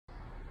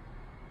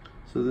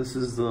So this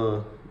is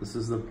the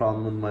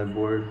problem with my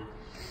board.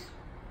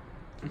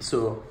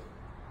 So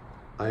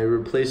I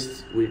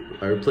replaced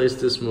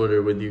this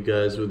motor with you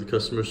guys with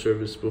customer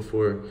service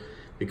before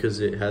because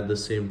it had the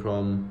same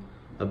problem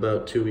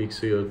about 2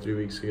 weeks ago, 3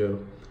 weeks ago,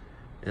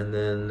 and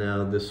then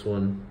now this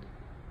one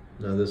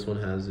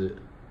has it.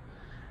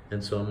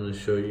 And so I'm going to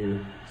show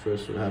you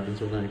first what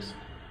happens next.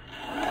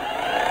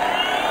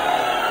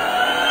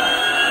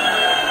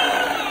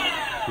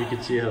 You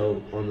can see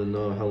how on the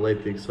knob how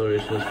light the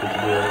acceleration is for it to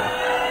do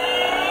that.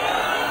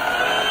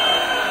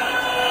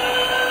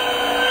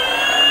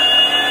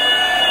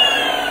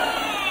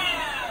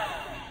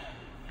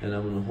 And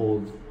I'm going to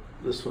hold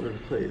this one in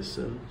place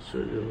and show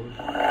you the other one.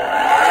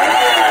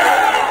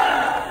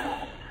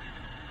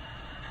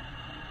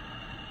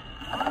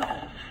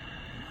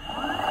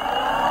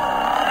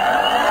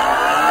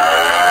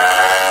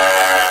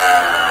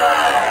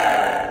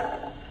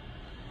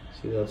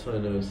 See, that's why I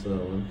noticed that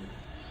one.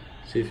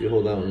 See if you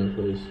hold that one in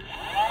place.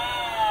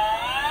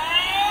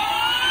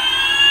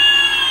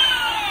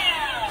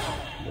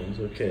 That one's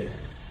okay.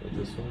 But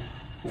this one.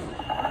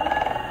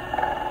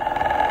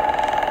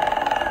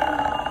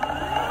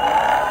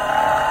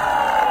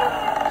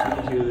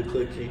 Hear the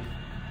clicking.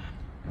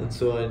 And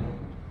so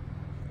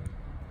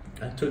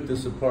I took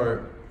this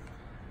apart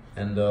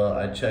and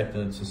I checked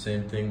and it's the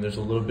same thing. There's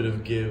a little bit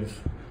of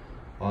give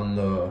on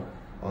the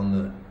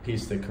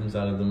piece that comes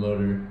out of the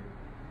motor.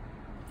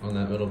 On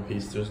that middle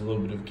piece there's a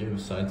little bit of give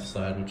side to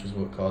side, which is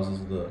what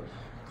causes the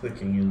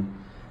clicking, and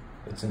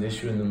it's an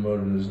issue in the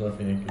motor. There's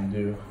nothing I can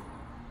do.